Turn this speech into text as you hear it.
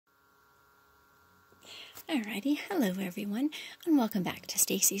Alrighty, hello everyone, and welcome back to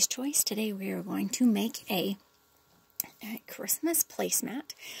Stacy's Choice. Today we are going to make a Christmas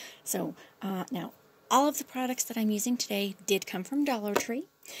placemat. So now, all of the products that I'm using today did come from Dollar Tree.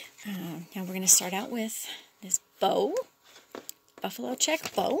 Now we're going to start out with this bow, buffalo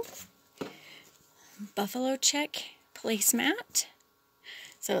check bow, buffalo check placemat.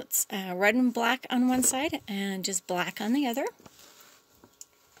 So it's red and black on one side and just black on the other.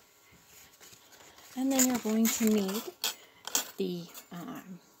 And then you're going to need the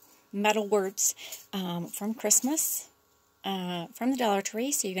metal words from Christmas from the Dollar Tree.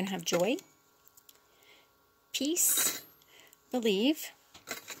 So you're going to have joy, peace, believe,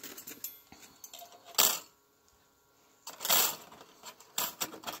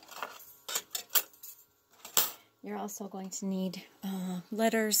 you're also going to need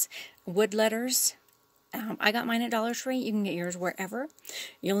letters, wood letters. I got mine at Dollar Tree. You can get yours wherever.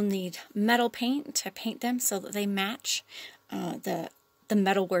 You'll need metal paint to paint them so that they match the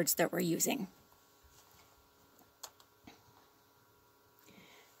metal words that we're using.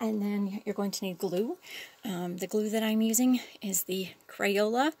 And then you're going to need glue. The glue that I'm using is the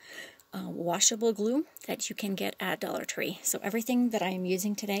Crayola washable glue that you can get at Dollar Tree. So everything that I am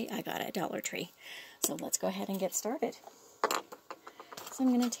using today, I got at Dollar Tree. So let's go ahead and get started. So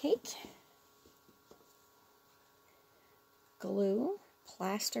I'm going to take glue,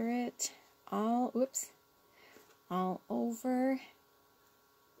 plaster it all over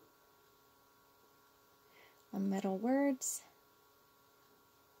the metal words.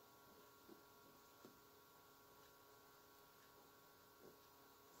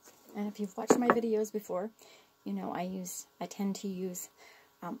 And if you've watched my videos before, you know I tend to use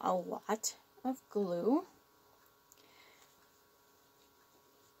a lot of glue.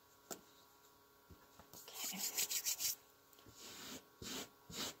 Okay.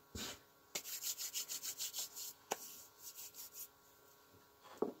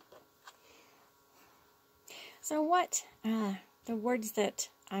 So what the words that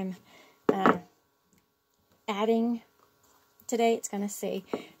I'm adding today, it's going to say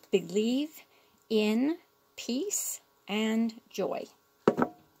believe in peace and joy.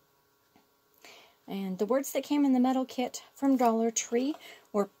 And the words that came in the metal kit from Dollar Tree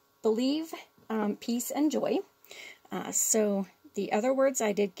were believe, peace, and joy. So the other words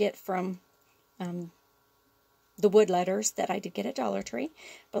I did get from the wood letters that I did get at Dollar Tree.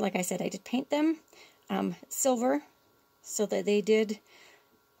 But like I said, I did paint them silver so that they did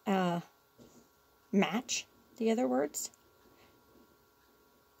match the other words.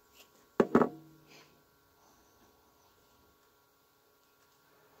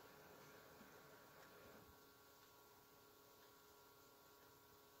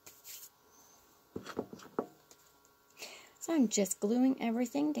 So I'm just gluing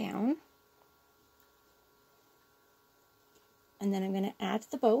everything down. And then I'm going to add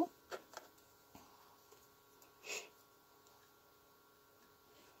the bow.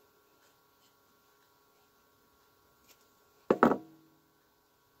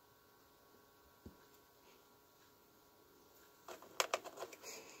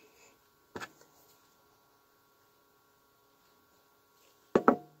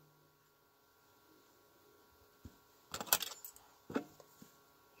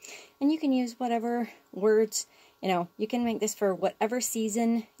 And you can use whatever words, you can make this for whatever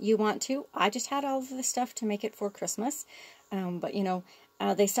season you want to. I just had all of the stuff to make it for Christmas. But,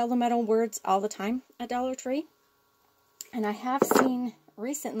 they sell the metal words all the time at Dollar Tree. And I have seen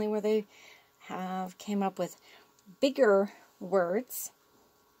recently where they have came up with bigger words.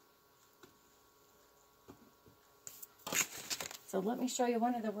 So let me show you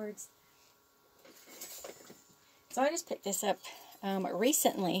one of the words. So I just picked this up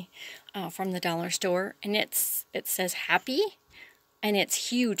recently from the dollar store, and it says happy, and it's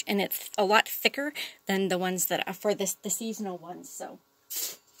huge, and it's a lot thicker than the ones that are for the seasonal ones. So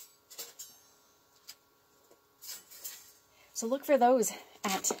look for those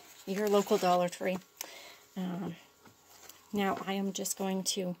at your local Dollar Tree. Now I am just going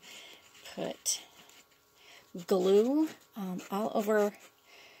to put glue all over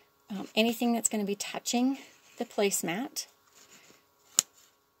anything that's going to be touching the placemat.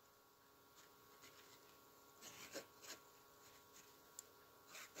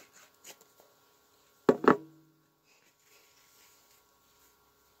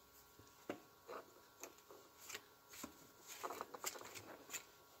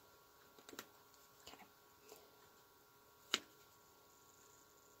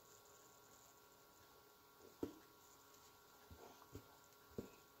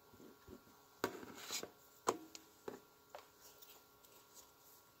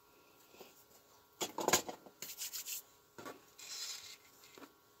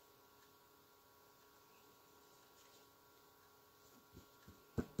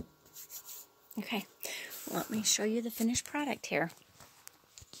 let me show you the finished product here.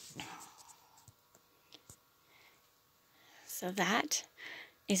 So that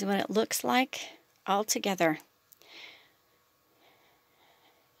is what it looks like all together.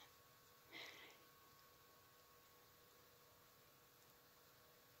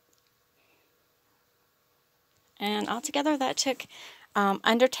 And altogether that took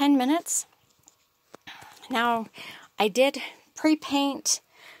under 10 minutes. Now, I did pre-paint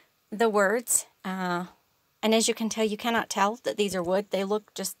the words, and as you can tell, you cannot tell that these are wood. They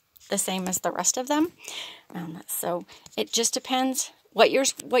look just the same as the rest of them. So it just depends what you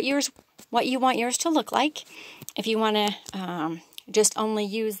want yours to look like. If you want to just only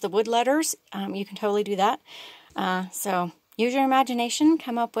use the wood letters, you can totally do that. So use your imagination,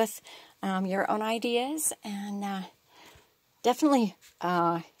 come up with your own ideas, and definitely,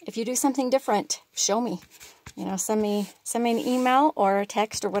 if you do something different, show me. You know, send me an email or a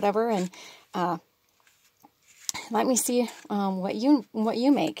text or whatever, and let me see what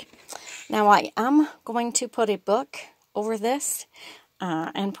you make. Now, I am going to put a book over this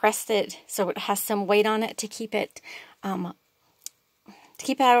and press it so it has some weight on it to keep it out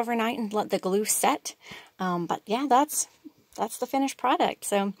overnight and let the glue set. But yeah, that's the finished product.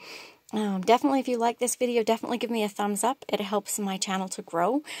 So definitely, if you like this video, definitely give me a thumbs up. It helps my channel to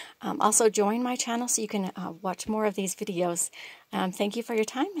grow. Also, join my channel so you can watch more of these videos. Thank you for your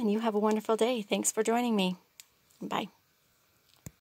time, and you have a wonderful day. Thanks for joining me. Bye.